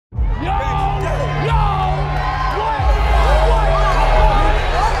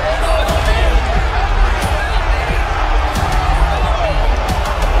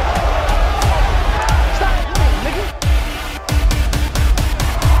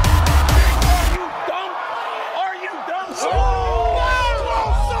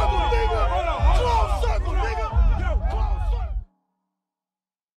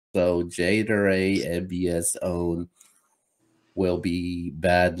know, Jada Raye, NBS own, will be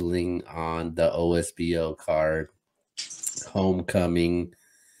battling on the OSBL card, Homecoming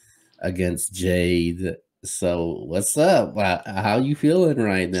against Jade. So what's up? How you feeling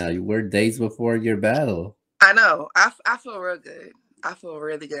right now? You were days before your battle. I know. I feel real good. I feel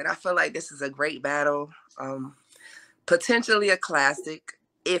really good. I feel like this is a great battle. Potentially a classic,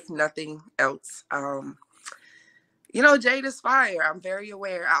 if nothing else. Jade is fire. I'm very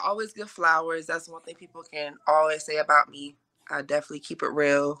aware. I always give flowers. That's one thing people can always say about me. I definitely keep it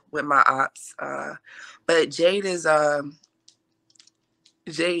real with my ops. But Jade is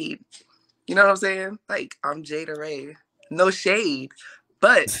Jade. You know what I'm saying? Like, I'm Jada Raye. No shade.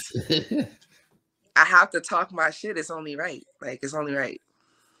 But I have to talk my shit. It's only right. Like, it's only right.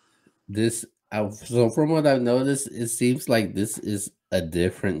 So from what I've noticed, it seems like this is a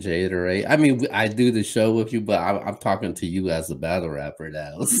different Jada Raye. I mean, I do the show with you, but I'm talking to you as a battle rapper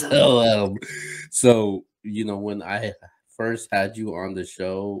now. So when I first had you on the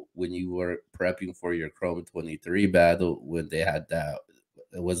show, when you were prepping for your Chrome 23 battle, when they had that,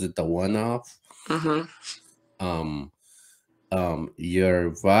 was it the one off? Um,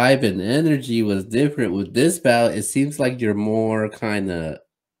 your vibe and energy was different. With this battle, it seems like you're more kind of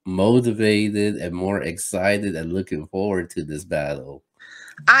motivated and more excited and looking forward to this battle.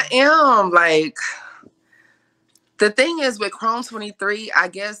 I am. Like, the thing is with Chrome 23, I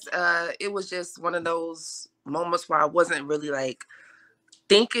guess it was just one of those moments where I wasn't really like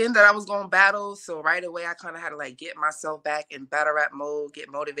thinking that I was going to battle. So right away, I kind of had to like get myself back in battle rap mode, get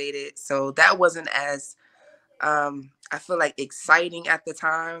motivated. So that wasn't as I feel like exciting at the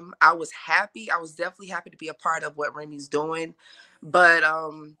time. I was happy. I was definitely happy to be a part of what Remy's doing. But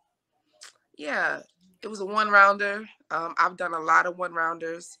yeah, it was a one-rounder. I've done a lot of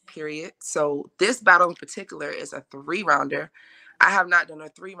one-rounders, period. So this battle in particular is a three-rounder. I have not done a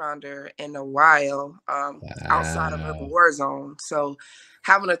three-rounder in a while outside of Urban Warzone. So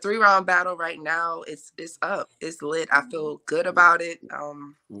having a three-round battle right now, it's up. It's lit. I feel good about it.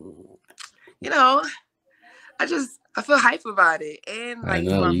 I feel hype about it. And like, I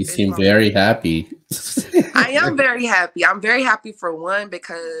know you seem very happy. I am very happy. I'm very happy for one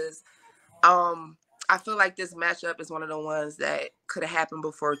because I feel like this matchup is one of the ones that could have happened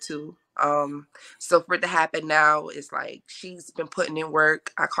before too. So for it to happen now, it's like she's been putting in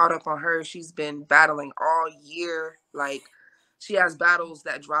work. I caught up on her. She's been battling all year. Like, she has battles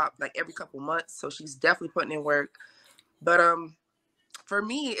that drop like every couple months. So she's definitely putting in work. But for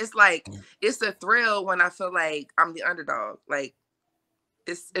me, it's like it's a thrill when I feel like I'm the underdog. Like,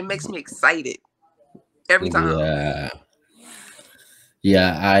 it makes me excited every time.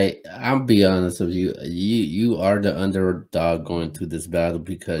 Yeah, I'll be honest with you. You are the underdog going to this battle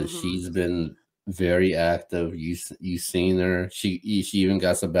because she's been very active. You seen her. She even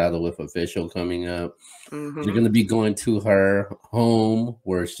got some battle with Official coming up. You're gonna be going to her home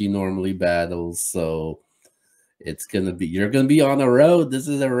where she normally battles, so you're gonna be on the road. This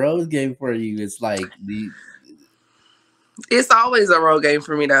is a road game for you. It's always a road game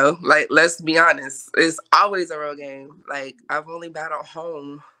for me though. Like, let's be honest. It's always a road game. Like, I've only battled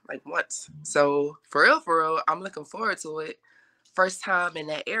home like once. So for real, I'm looking forward to it. First time in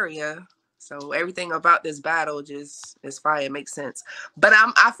that area. So everything about this battle just is fire. It makes sense. But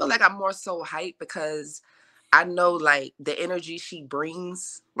I feel like I'm more so hyped because I know like the energy she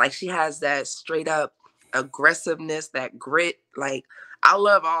brings. Like, she has that straight up aggressiveness, that grit. Like, I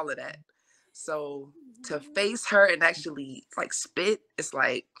love all of that. So to face her and actually like spit, it's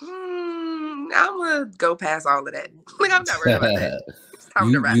like I'm gonna go past all of that. Like, I'm not worried about that. It's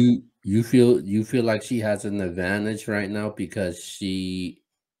time to rap. You feel like she has an advantage right now because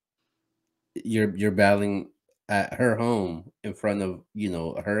you're battling at her home in front of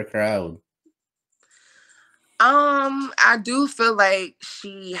her crowd. I do feel like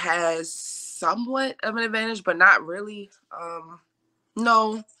she has somewhat of an advantage, but not really.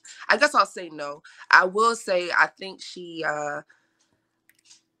 No, I guess I'll say no. I will say I think she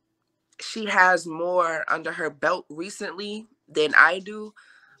has more under her belt recently than I do.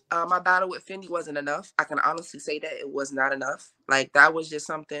 My battle with Fendi wasn't enough. I can honestly say that it was not enough. Like, that was just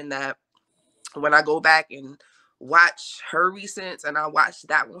something that when I go back and watch her recents and I watch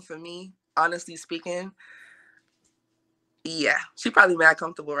that one for me, honestly speaking, yeah, she probably mad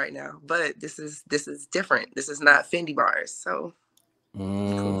comfortable right now. But this is different. This is not Fendi bars. So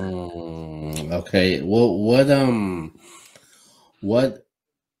okay. Well, what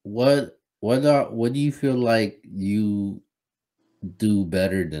do you feel like you do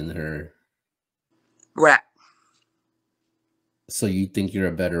better than her? Rap. So you think you're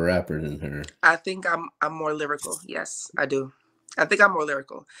a better rapper than her? I think I'm more lyrical. Yes, I do. I think I'm more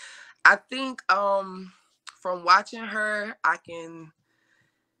lyrical. I think from watching her, I can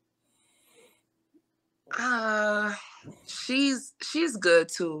she's good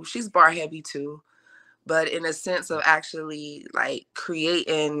too. She's bar heavy too. But in a sense of actually like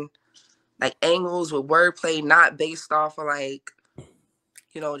creating like angles with wordplay, not based off of like,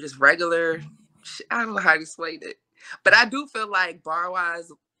 just regular. I don't know how to explain it, but I do feel like bar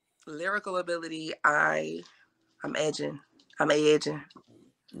wise, lyrical ability, I'm edging. I'm edging.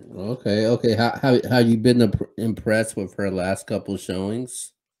 Okay, okay. How you been impressed with her last couple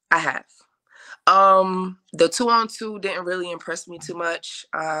showings? I have. The 2-on-2 didn't really impress me too much.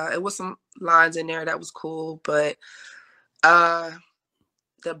 It was some lines in there that was cool, but uh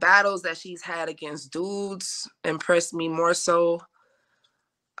the battles that she's had against dudes impressed me more so.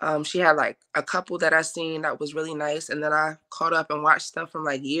 She had like a couple that I seen that was really nice, and then I caught up and watched stuff from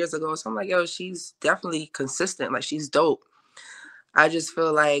like years ago. So I'm like, yo, she's definitely consistent. Like she's dope. I just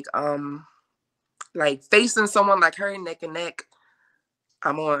feel like facing someone like her neck and neck,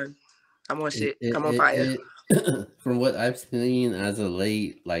 I'm on shit. I'm on fire. From what I've seen as of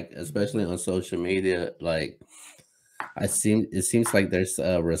late, like especially on social media, like it seems like there's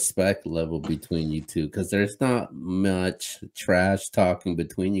a respect level between you two because there's not much trash talking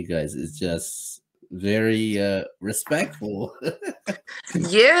between you guys. It's just very respectful.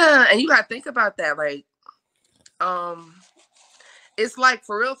 Yeah, and you gotta think about that. Like, it's like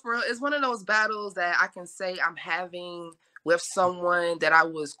for real, it's one of those battles that I can say I'm having with someone that I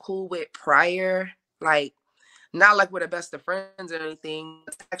was cool with prior. Like, not like we're the best of friends or anything.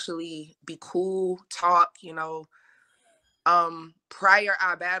 Actually be cool, talk, prior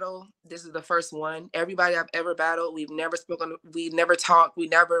our battle, this is the first one. Everybody I've ever battled, we've never spoken, we never talked, we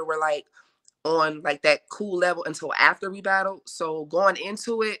never were like on like that cool level until after we battled. So going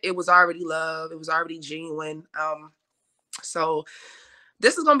into it, it was already love, it was already genuine. So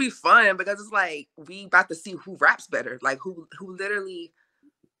this is gonna be fun because it's like we about to see who raps better, like who literally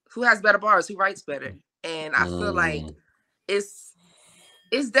who has better bars, who writes better. And I feel like it's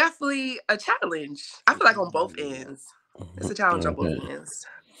definitely a challenge. I feel like on both ends. It's a challenge on both ends.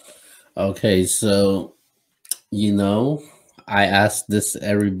 Okay, so I asked this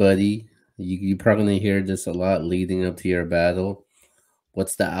everybody. You probably gonna hear this a lot leading up to your battle.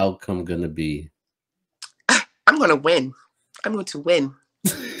 What's the outcome gonna be? I'm gonna win. I'm going to win.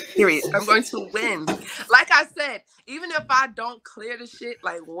 Period. I'm going to win. Like I said, even if I don't clear the shit,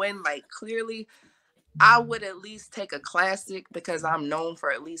 like win, like clearly, I would at least take a classic because I'm known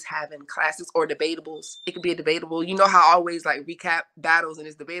for at least having classics or debatables. It could be a debatable. You know how I always like recap battles and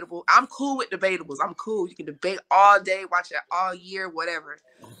it's debatable. I'm cool with debatables. I'm cool. You can debate all day, watch it all year, whatever.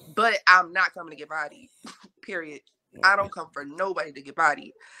 But I'm not coming to get bodied. Period. I don't come for nobody to get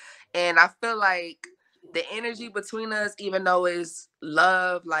bodied. And I feel like the energy between us, even though it's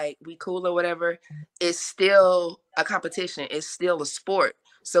love, like we cool or whatever, it's still a competition. It's still a sport.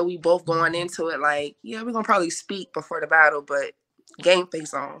 So we both going into it like, yeah, we're gonna probably speak before the battle, but game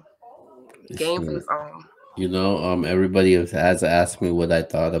face on. Game face on. Everybody has asked me what I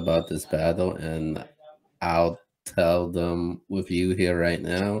thought about this battle, and I'll tell them with you here right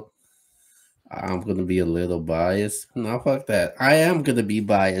now. I'm gonna be a little biased. No, fuck that. I am gonna be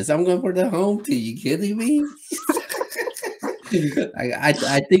biased. I'm going for the home team. You kidding me?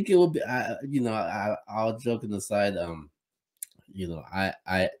 I think it will be. All joking aside,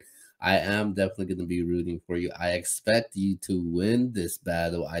 I am definitely gonna be rooting for you. I expect you to win this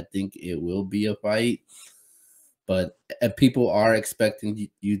battle. I think it will be a fight, but people are expecting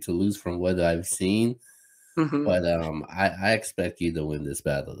you to lose from what I've seen. Mm-hmm. But I expect you to win this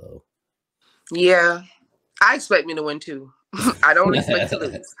battle though. Yeah, I expect me to win too. I don't expect to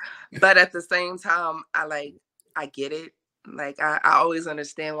lose, but at the same time, I get it. Like I always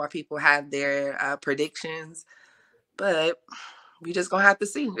understand why people have their predictions, but we just gonna have to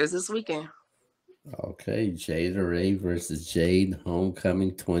see. It's this weekend. Okay, Jada Raye versus Jade,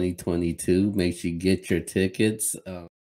 Homecoming 2022. Make sure you get your tickets.